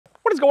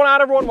going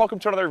on, everyone? Welcome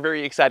to another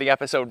very exciting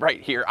episode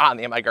right here on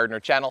the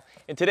MIgardener channel.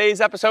 In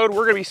today's episode,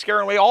 we're going to be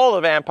scaring away all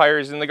the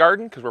vampires in the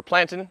garden because we're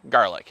planting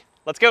garlic.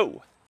 Let's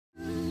go.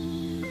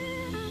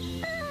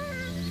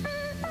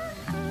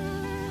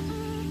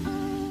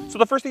 So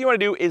the first thing you want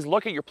to do is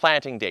look at your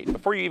planting date.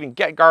 Before you even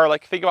get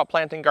garlic, think about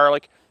planting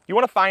garlic, you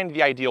want to find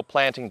the ideal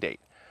planting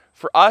date.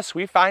 For us,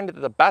 we find that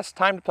the best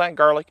time to plant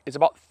garlic is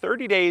about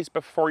 30 days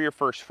before your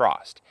first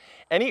frost.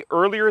 Any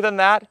earlier than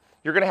that,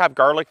 you're going to have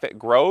garlic that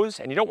grows,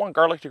 and you don't want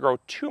garlic to grow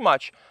too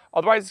much,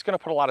 otherwise it's going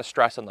to put a lot of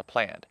stress on the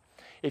plant.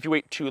 If you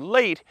wait too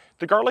late,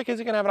 the garlic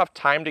isn't going to have enough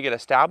time to get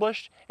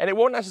established, and it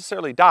won't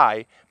necessarily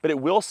die, but it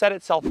will set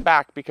itself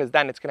back because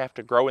then it's going to have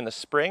to grow in the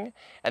spring,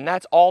 and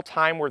that's all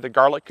time where the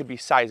garlic could be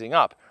sizing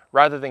up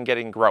rather than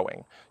getting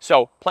growing.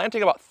 So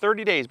planting about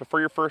 30 days before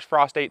your first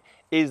frost date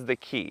is the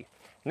key.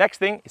 Next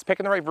thing is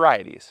picking the right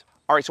varieties.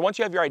 All right, so once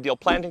you have your ideal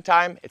planting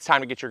time, it's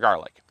time to get your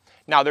garlic.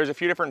 Now, there's a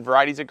few different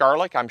varieties of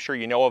garlic. I'm sure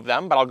you know of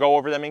them, but I'll go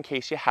over them in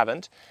case you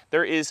haven't.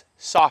 There is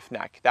soft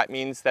neck. That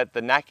means that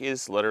the neck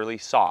is literally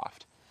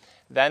soft.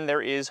 Then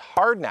there is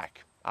hard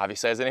neck.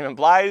 Obviously, as the name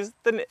implies,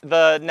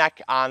 the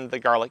neck on the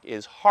garlic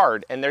is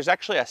hard, and there's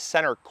actually a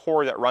center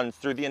core that runs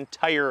through the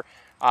entire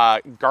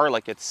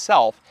garlic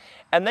itself.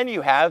 And then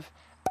you have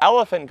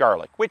elephant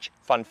garlic, which,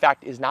 fun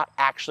fact, is not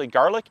actually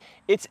garlic.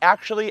 It's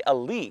actually a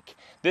leek.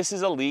 This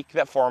is a leek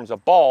that forms a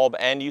bulb,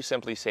 and you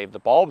simply save the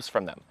bulbs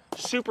from them.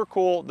 Super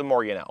cool, the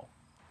more you know.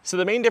 So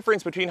the main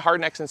difference between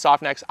hard necks and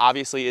soft necks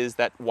obviously is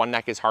that one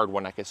neck is hard,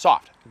 one neck is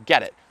soft.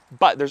 Get it.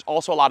 But there's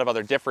also a lot of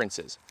other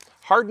differences.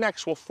 Hard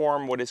necks will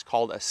form what is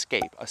called a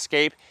scape. A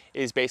scape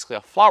is basically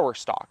a flower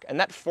stalk, and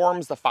that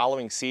forms the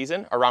following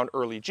season around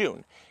early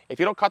June. If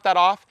you don't cut that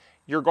off,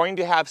 you're going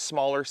to have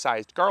smaller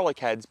sized garlic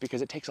heads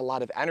because it takes a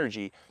lot of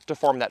energy to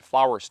form that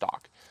flower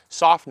stalk.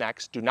 Soft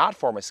necks do not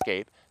form a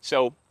scape,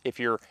 so if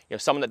you're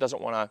someone that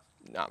doesn't want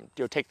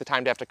to take the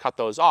time to have to cut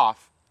those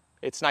off,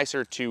 it's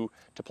nicer to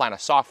plant a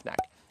soft neck.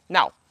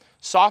 Now,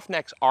 soft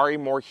necks are a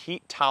more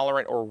heat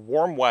tolerant or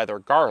warm weather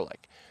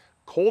garlic.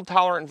 Cold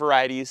tolerant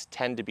varieties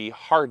tend to be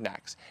hard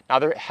necks. Now,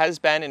 there has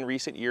been in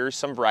recent years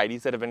some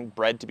varieties that have been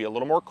bred to be a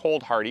little more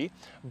cold hardy,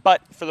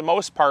 but for the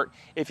most part,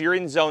 if you're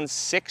in zone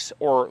 6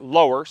 or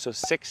lower, so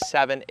 6,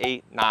 7,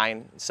 8, 9,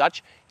 and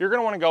such, you're going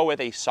to want to go with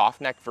a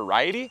soft neck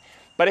variety.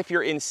 But if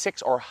you're in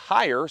 6 or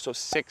higher, so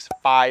 6,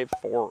 5,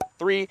 4,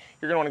 3, you're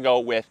going to want to go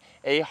with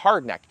a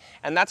hard neck.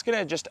 And that's going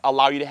to just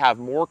allow you to have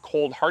more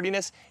cold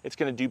hardiness. It's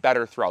going to do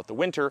better throughout the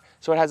winter,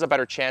 so it has a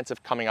better chance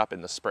of coming up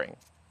in the spring.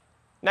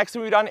 Next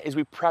thing we've done is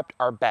we prepped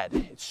our bed.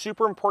 It's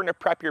super important to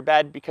prep your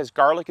bed because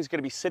garlic is going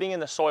to be sitting in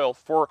the soil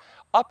for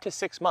up to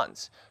 6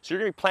 months. So you're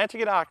going to be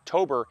planting it in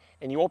October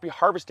and you won't be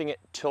harvesting it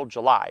till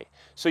July.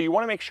 So you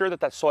want to make sure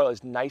that that soil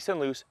is nice and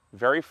loose,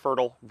 very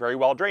fertile, very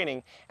well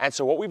draining. And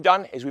so what we've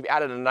done is we've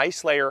added a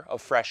nice layer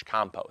of fresh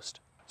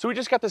compost. So we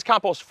just got this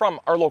compost from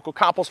our local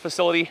compost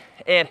facility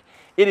and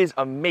it is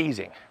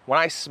amazing. When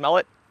I smell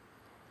it,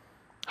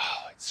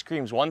 it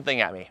screams one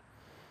thing at me.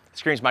 It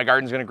screams my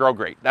garden's gonna grow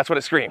great. That's what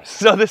it screams.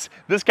 So this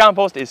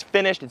compost is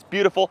finished, it's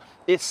beautiful,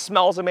 it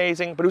smells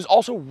amazing, but it was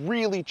also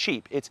really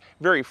cheap. It's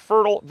very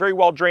fertile, very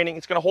well draining.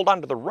 It's gonna hold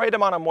on to the right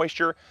amount of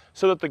moisture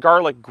so that the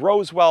garlic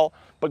grows well,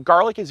 but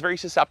garlic is very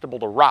susceptible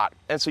to rot.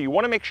 And so you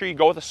wanna make sure you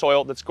go with a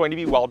soil that's going to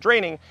be well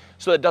draining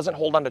so that it doesn't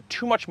hold on to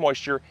too much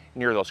moisture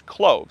near those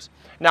cloves.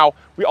 Now,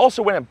 we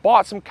also went and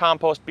bought some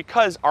compost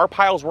because our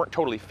piles weren't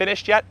totally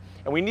finished yet,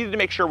 and we needed to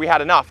make sure we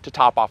had enough to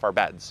top off our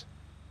beds.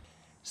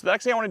 So the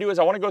next thing I want to do is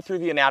I want to go through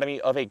the anatomy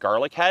of a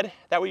garlic head.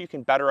 That way you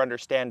can better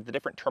understand the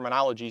different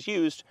terminologies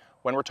used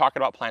when we're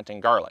talking about planting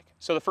garlic.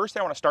 So the first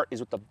thing I want to start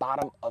is with the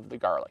bottom of the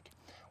garlic.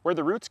 Where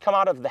the roots come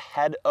out of the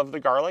head of the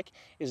garlic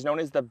is known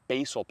as the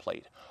basal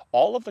plate.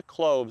 All of the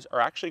cloves are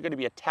actually going to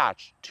be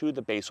attached to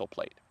the basal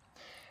plate.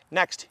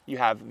 Next, you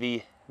have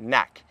the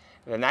neck.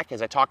 The neck,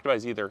 as I talked about,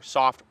 is either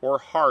soft or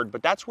hard,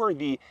 but that's where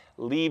the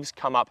leaves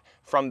come up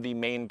from the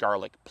main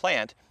garlic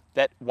plant.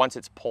 That once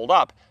it's pulled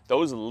up,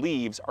 those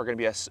leaves are going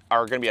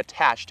to be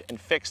attached and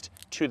fixed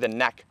to the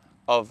neck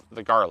of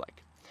the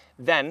garlic.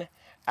 Then,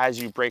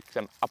 as you break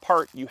them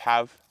apart, you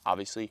have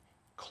obviously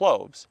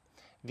cloves.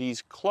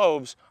 These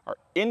cloves are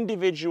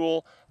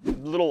individual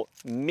little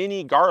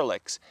mini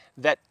garlics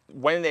that,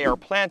 when they are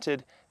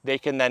planted, they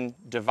can then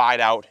divide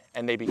out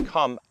and they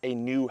become a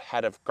new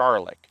head of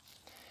garlic.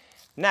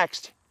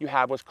 Next, you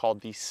have what's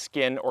called the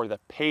skin or the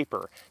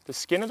paper. The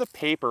skin of the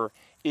paper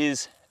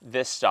is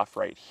this stuff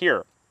right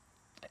here.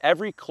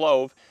 Every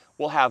clove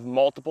will have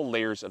multiple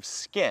layers of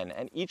skin,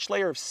 and each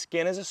layer of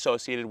skin is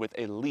associated with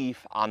a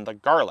leaf on the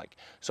garlic.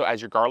 So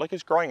as your garlic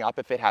is growing up,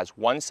 if it has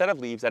one set of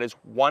leaves, that is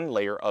one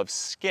layer of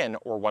skin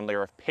or one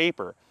layer of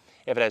paper.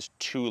 If it has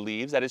 2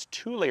 leaves, that is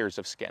 2 layers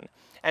of skin.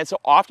 And so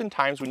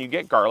oftentimes when you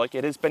get garlic,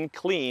 it has been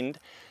cleaned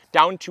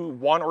down to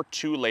 1 or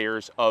 2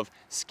 layers of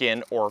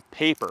skin or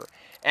paper.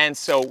 And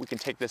so we can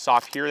take this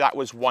off here. That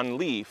was 1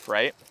 leaf,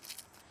 right?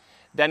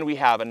 Then we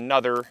have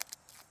another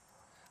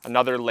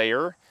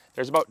layer.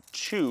 There's about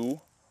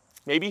 2,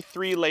 maybe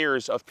 3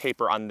 layers of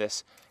paper on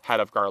this head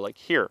of garlic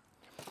here.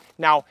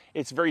 Now,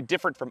 it's very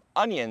different from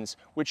onions,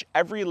 which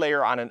every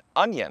layer on an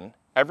onion,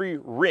 every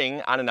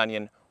ring on an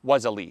onion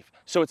was a leaf.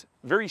 So it's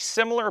very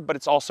similar, but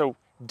it's also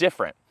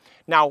different.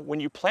 Now, when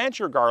you plant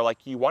your garlic,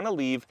 you want to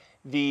leave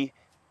the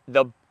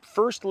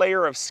first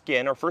layer of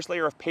skin or first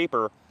layer of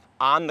paper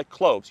on the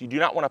cloves. You do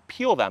not want to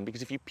peel them,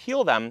 because if you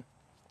peel them,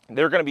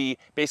 they're going to be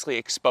basically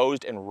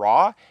exposed and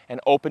raw and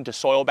open to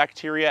soil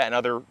bacteria and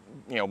other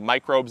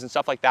microbes and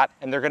stuff like that,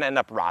 and they're going to end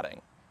up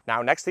rotting.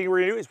 Now, next thing we're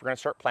going to do is we're going to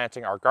start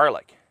planting our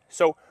garlic.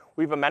 So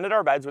we've amended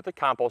our beds with the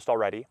compost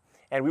already,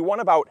 and we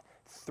want about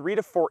 3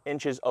 to 4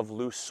 inches of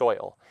loose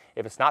soil.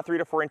 If it's not 3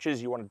 to 4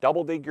 inches, you want to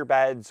double dig your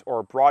beds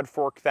or broad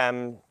fork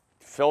them,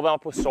 fill them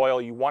up with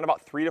soil. You want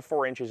about 3 to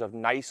 4 inches of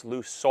nice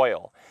loose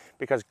soil,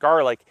 because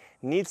garlic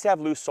needs to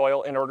have loose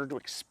soil in order to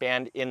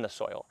expand in the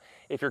soil.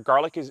 If your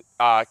garlic is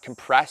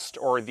compressed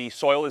or the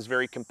soil is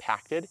very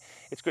compacted,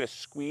 it's going to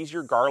squeeze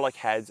your garlic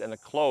heads and the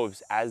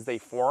cloves as they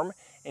form,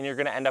 and you're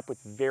going to end up with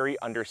very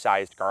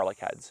undersized garlic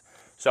heads.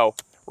 So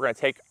we're going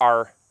to take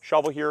our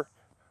shovel here,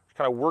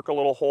 kind of work a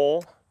little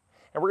hole,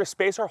 and we're going to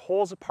space our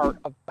holes apart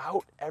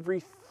about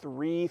every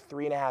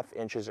 3.5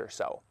 inches or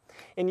so.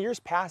 In years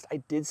past, I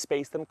did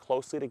space them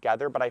closely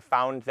together, but I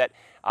found that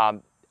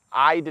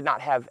I did not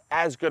have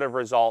as good of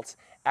results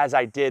as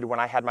I did when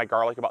I had my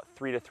garlic about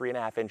 3 to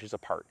 3.5 inches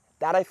apart.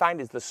 That, I find,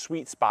 is the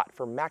sweet spot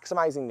for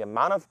maximizing the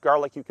amount of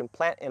garlic you can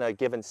plant in a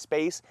given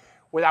space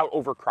without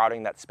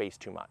overcrowding that space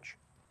too much.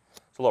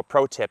 So a little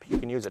pro tip, you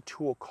can use a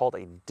tool called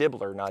a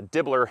dibbler. Now, a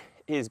dibbler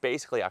is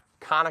basically a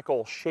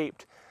conical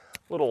shaped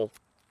little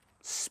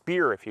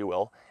spear, if you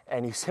will,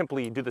 and you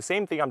simply do the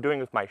same thing I'm doing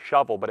with my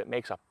shovel, but it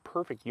makes a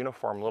perfect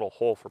uniform little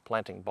hole for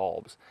planting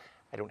bulbs.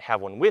 I don't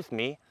have one with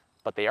me,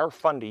 but they are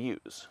fun to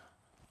use.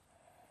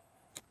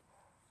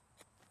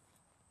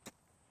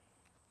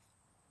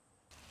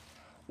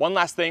 One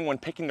last thing when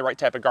picking the right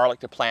type of garlic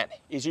to plant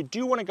is you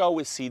do want to go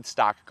with seed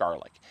stock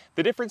garlic.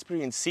 The difference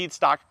between seed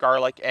stock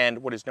garlic and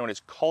what is known as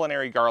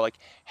culinary garlic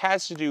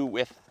has to do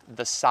with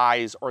the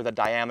size or the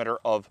diameter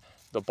of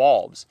the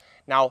bulbs.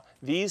 Now,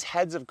 these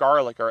heads of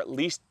garlic are at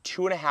least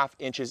 2.5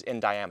 inches in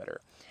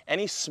diameter.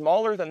 Any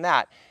smaller than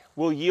that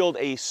will yield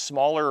a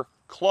smaller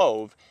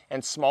clove,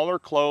 and smaller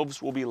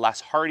cloves will be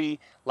less hardy,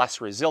 less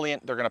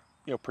resilient. They're going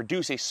to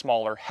produce a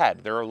smaller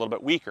head. They're a little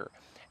bit weaker.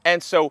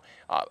 And so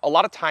a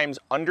lot of times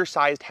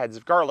undersized heads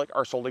of garlic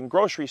are sold in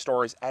grocery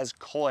stores as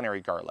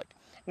culinary garlic.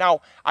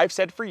 Now, I've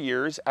said for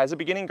years, as a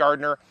beginning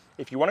gardener,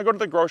 if you want to go to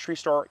the grocery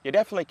store, you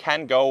definitely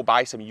can go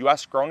buy some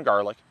US grown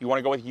garlic. You want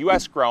to go with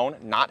US grown,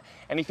 not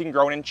anything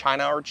grown in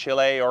China or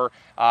Chile or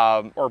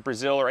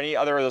Brazil or any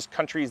other of those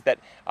countries that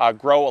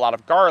grow a lot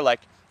of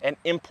garlic, and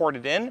import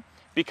it in,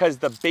 because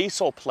the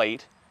basal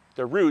plate,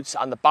 the roots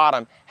on the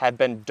bottom, have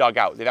been dug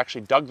out. They've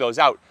actually dug those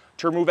out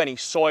to remove any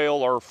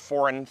soil or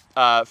foreign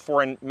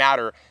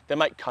matter that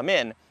might come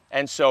in.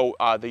 And so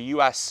the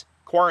US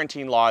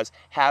quarantine laws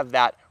have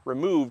that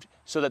removed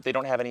so that they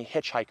don't have any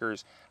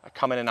hitchhikers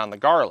coming in on the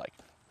garlic.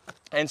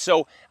 And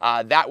so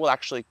that will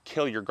actually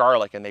kill your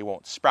garlic and they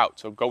won't sprout.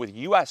 So go with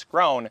US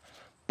grown.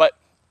 But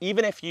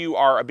even if you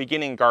are a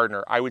beginning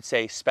gardener, I would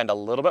say spend a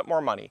little bit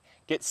more money.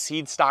 Get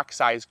seed stock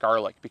size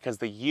garlic, because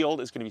the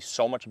yield is going to be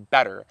so much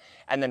better.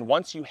 And then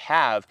once you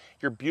have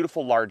your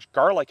beautiful large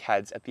garlic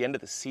heads at the end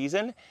of the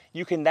season,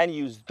 you can then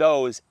use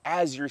those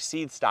as your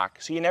seed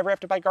stock, so you never have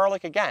to buy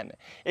garlic again.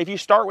 If you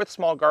start with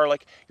small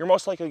garlic, you're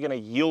most likely going to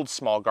yield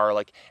small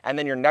garlic, and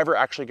then you're never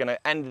actually going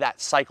to end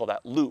that cycle,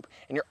 that loop,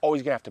 and you're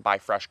always going to have to buy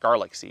fresh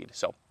garlic seed.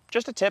 So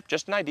just a tip,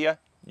 just an idea.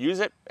 Use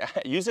it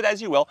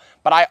as you will,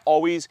 but I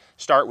always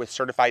start with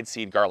certified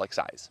seed garlic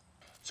size.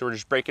 So we're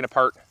just breaking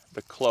apart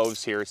the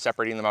cloves here,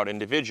 separating them out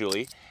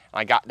individually.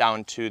 I got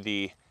down to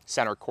the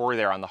center core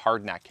there on the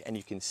hard neck, and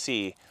you can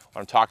see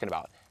what I'm talking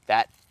about.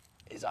 That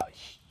is a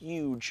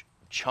huge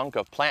chunk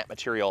of plant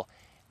material.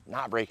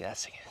 Not breaking, that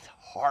thing is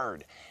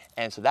hard.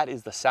 And so that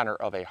is the center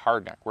of a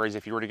hard neck. Whereas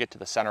if you were to get to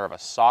the center of a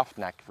soft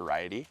neck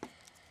variety,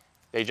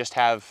 they just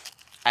have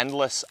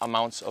endless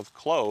amounts of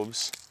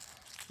cloves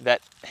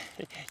that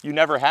you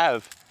never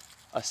have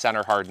a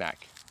center hard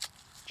neck.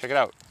 Check it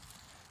out.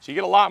 So you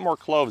get a lot more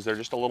cloves. They're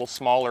just a little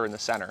smaller in the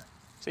center.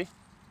 See?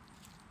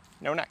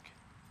 No neck.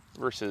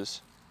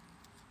 Versus,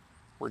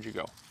 where'd you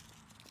go?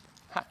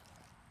 Ha.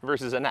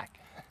 Versus a neck.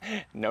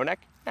 No neck,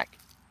 neck.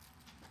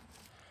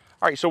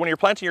 All right, so when you're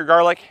planting your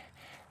garlic,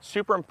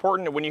 super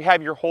important when you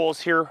have your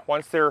holes here,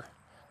 once they're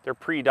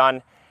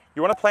pre-done,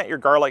 you want to plant your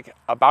garlic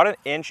about an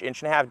inch,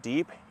 inch and a half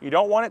deep. You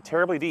don't want it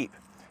terribly deep.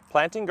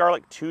 Planting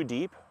garlic too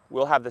deep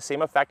will have the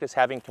same effect as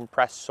having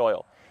compressed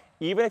soil.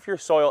 Even if your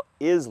soil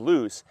is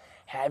loose,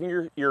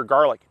 having your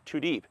garlic too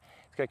deep,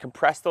 it's going to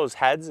compress those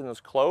heads and those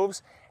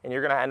cloves, and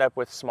you're going to end up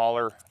with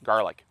smaller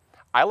garlic.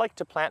 I like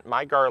to plant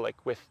my garlic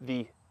with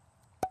the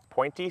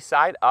pointy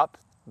side up,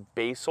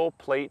 basal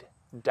plate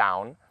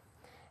down,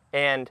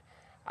 and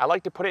I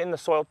like to put it in the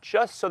soil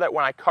just so that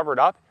when I cover it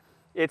up,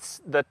 it's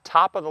the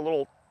top of the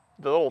little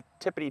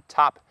tippity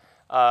top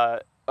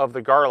of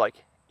the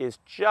garlic is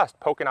just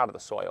poking out of the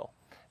soil.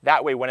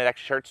 That way, when it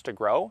actually starts to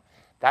grow,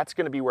 that's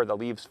going to be where the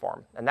leaves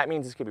form, and that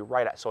means it's going to be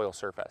right at soil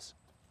surface.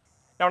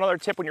 Now, another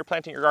tip when you're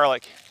planting your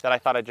garlic that I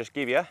thought I'd just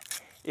give you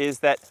is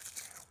that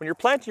when you're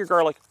planting your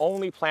garlic,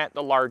 only plant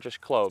the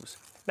largest cloves.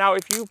 Now,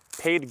 if you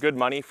paid good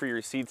money for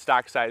your seed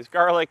stock size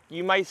garlic,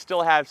 you might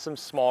still have some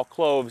small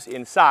cloves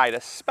inside,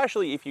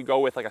 especially if you go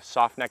with like a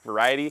soft neck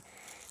variety.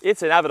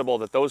 It's inevitable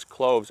that those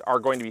cloves are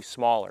going to be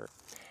smaller.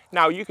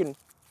 Now, you can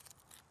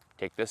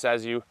take this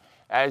as you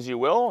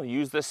will,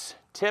 use this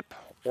tip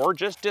or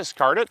just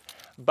discard it,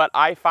 but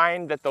I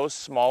find that those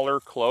smaller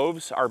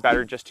cloves are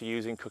better just to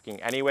use in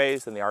cooking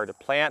anyways than they are to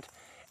plant.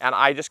 And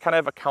I just kind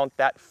of account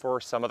that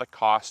for some of the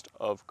cost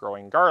of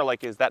growing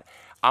garlic, is that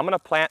I'm gonna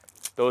plant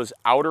those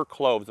outer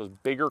cloves, those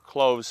bigger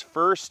cloves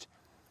first.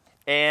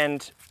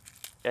 And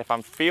if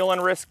I'm feeling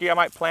risky, I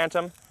might plant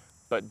them,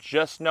 but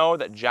just know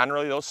that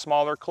generally those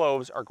smaller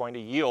cloves are going to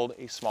yield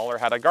a smaller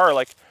head of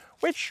garlic,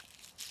 which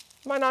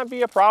might not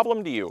be a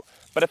problem to you.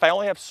 But if I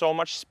only have so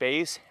much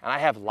space and I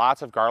have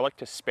lots of garlic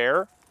to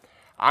spare,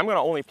 I'm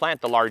gonna only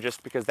plant the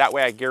largest, because that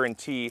way I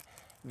guarantee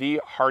the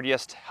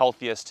hardiest,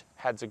 healthiest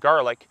heads of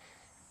garlic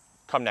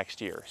come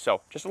next year.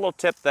 So just a little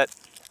tip that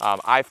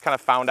I've kind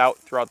of found out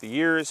throughout the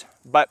years.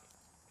 But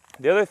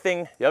the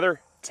other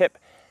tip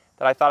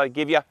that I thought I'd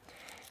give you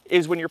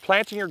is when you're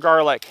planting your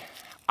garlic,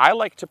 I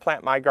like to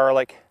plant my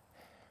garlic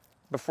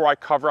before I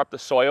cover up the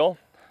soil.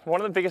 One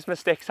of the biggest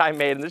mistakes I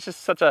made, and this is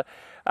such a,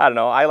 I don't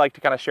know, I like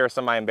to kind of share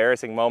some of my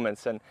embarrassing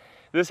moments, and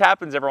this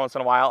happens every once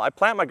in a while. I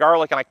plant my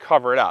garlic and I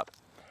cover it up.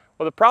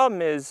 Well, the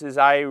problem is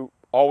I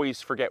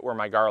always forget where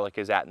my garlic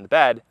is at in the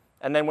bed,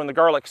 and then when the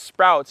garlic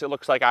sprouts, it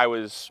looks like I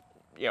was,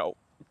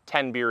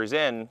 10 beers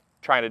in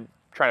trying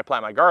to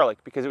plant my garlic,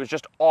 because it was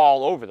just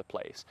all over the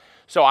place.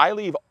 So I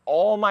leave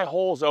all my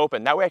holes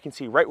open. That way I can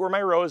see right where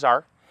my rows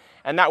are.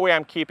 And that way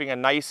I'm keeping a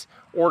nice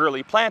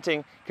orderly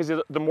planting,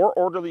 because the more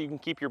orderly you can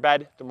keep your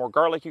bed, the more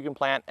garlic you can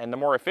plant, and the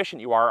more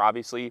efficient you are,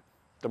 obviously,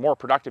 the more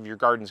productive your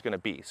garden's gonna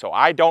be. So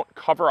I don't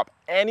cover up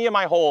any of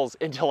my holes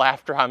until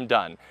after I'm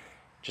done.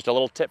 Just a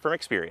little tip from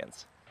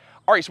experience.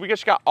 All right, so we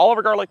just got all of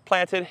our garlic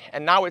planted,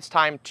 and now it's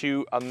time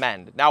to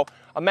amend. Now,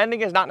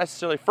 amending is not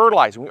necessarily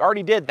fertilizing. We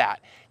already did that.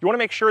 You wanna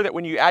make sure that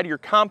when you add your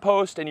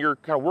compost and you're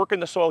kind of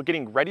working the soil,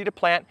 getting ready to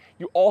plant,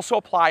 you also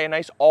apply a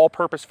nice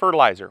all-purpose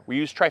fertilizer. We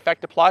use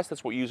Trifecta Plus.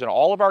 That's what we use in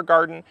all of our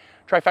garden.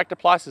 Trifecta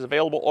Plus is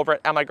available over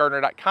at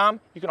MIgardener.com.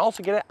 You can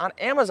also get it on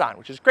Amazon,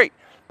 which is great.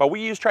 But we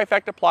use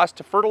Trifecta Plus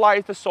to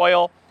fertilize the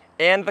soil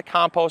and the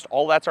compost.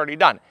 All that's already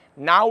done.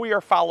 Now we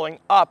are following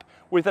up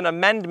with an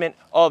amendment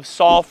of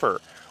sulfur.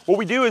 What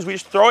we do is we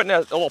just throw it in a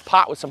little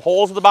pot with some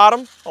holes at the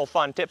bottom, a little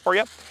fun tip for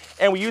you,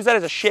 and we use that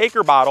as a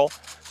shaker bottle.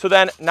 So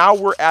then now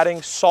we're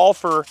adding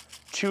sulfur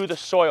to the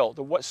soil.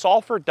 What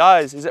sulfur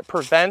does is it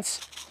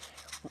prevents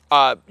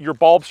your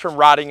bulbs from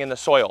rotting in the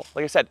soil.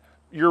 Like I said,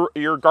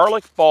 your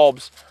garlic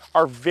bulbs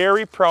are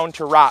very prone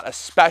to rot,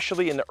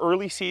 especially in the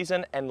early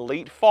season and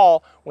late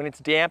fall when it's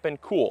damp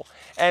and cool.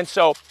 And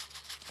so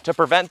to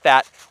prevent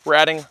that, we're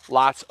adding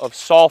lots of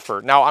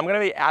sulfur. Now I'm gonna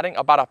be adding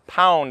about a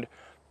pound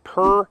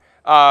per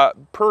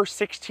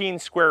 16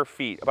 square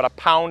feet, about a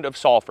pound of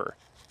sulfur.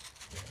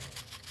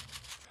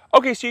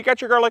 Okay, so you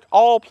got your garlic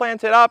all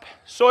planted up,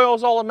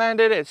 soil's all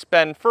amended, it's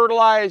been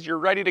fertilized, you're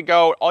ready to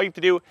go. All you have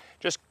to do,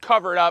 just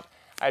cover it up.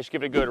 I just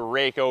give it a good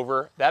rake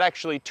over. That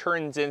actually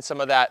turns in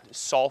some of that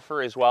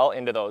sulfur as well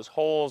into those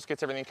holes,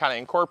 gets everything kind of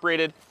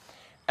incorporated.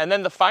 And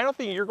then the final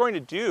thing you're going to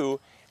do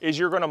is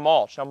you're going to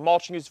mulch. Now,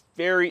 mulching is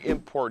very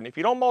important. If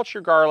you don't mulch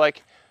your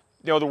garlic,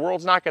 the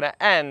world's not going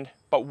to end.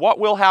 But what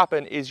will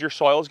happen is your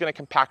soil is going to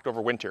compact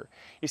over winter.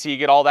 You see, you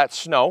get all that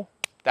snow,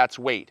 that's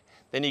weight.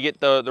 Then you get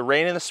the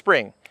rain in the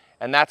spring,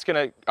 and that's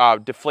going to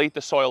deflate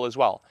the soil as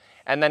well.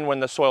 And then when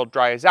the soil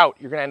dries out,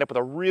 you're going to end up with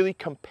a really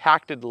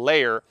compacted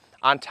layer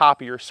on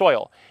top of your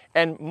soil.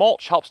 And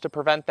mulch helps to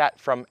prevent that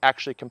from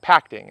actually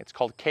compacting. It's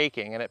called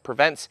caking, and it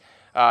prevents,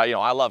 I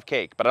love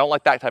cake, but I don't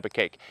like that type of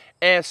cake.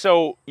 And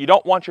so you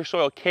don't want your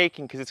soil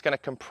caking, because it's going to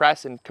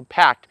compress and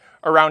compact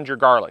around your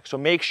garlic. So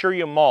make sure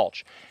you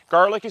mulch.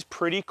 Garlic is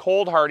pretty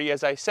cold hardy,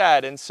 as I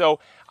said, and so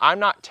I'm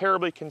not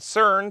terribly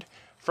concerned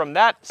from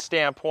that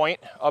standpoint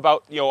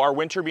about our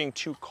winter being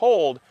too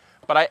cold,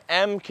 but I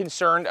am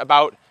concerned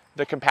about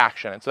the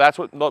compaction. And so that's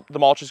what the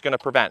mulch is going to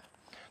prevent.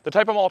 The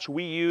type of mulch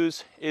we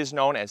use is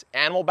known as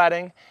animal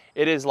bedding.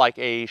 It is like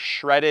a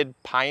shredded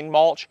pine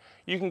mulch.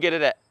 You can get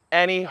it at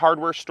any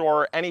hardware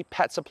store, any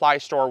pet supply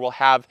store will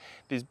have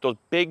those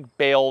big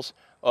bales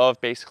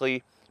of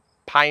basically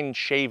pine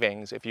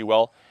shavings, if you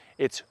will.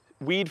 It's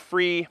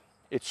weed-free,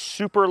 it's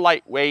super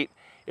lightweight,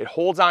 it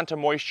holds on to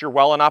moisture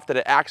well enough that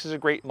it acts as a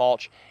great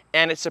mulch,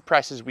 and it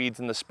suppresses weeds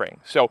in the spring.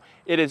 So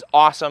it is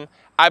awesome.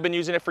 I've been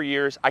using it for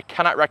years. I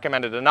cannot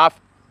recommend it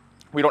enough.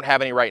 We don't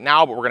have any right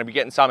now, but we're gonna be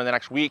getting some in the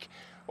next week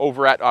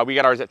over at, we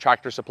got ours at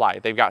Tractor Supply.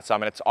 They've got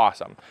some and it's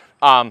awesome.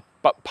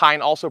 But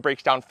pine also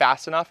breaks down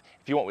fast enough.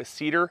 If you went with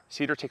cedar,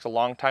 cedar takes a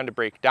long time to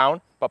break down,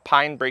 but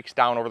pine breaks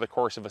down over the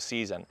course of a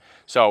season.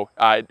 So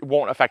it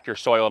won't affect your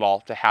soil at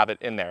all to have it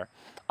in there.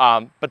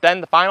 But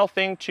then the final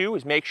thing too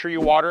is make sure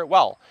you water it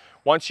well.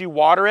 Once you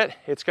water it,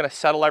 it's gonna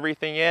settle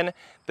everything in.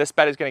 This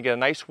bed is gonna get a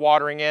nice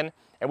watering in,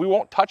 and we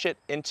won't touch it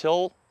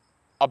until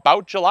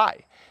about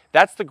July.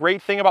 That's the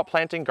great thing about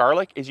planting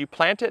garlic is you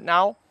plant it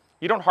now,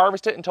 you don't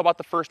harvest it until about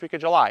the first week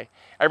of July.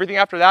 Everything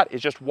after that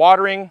is just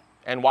watering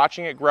and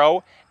watching it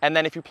grow. And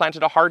then if you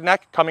planted a hardneck,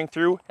 coming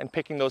through and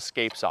picking those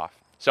scapes off.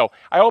 So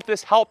I hope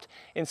this helped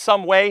in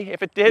some way.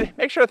 If it did,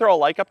 make sure to throw a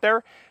like up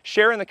there.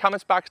 Share in the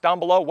comments box down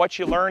below what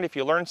you learned, if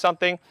you learned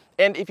something.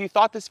 And if you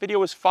thought this video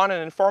was fun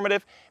and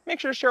informative, make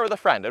sure to share with a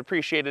friend. I'd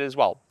appreciate it as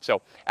well.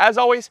 So as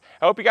always,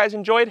 I hope you guys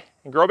enjoyed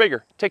and grow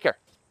bigger. Take care.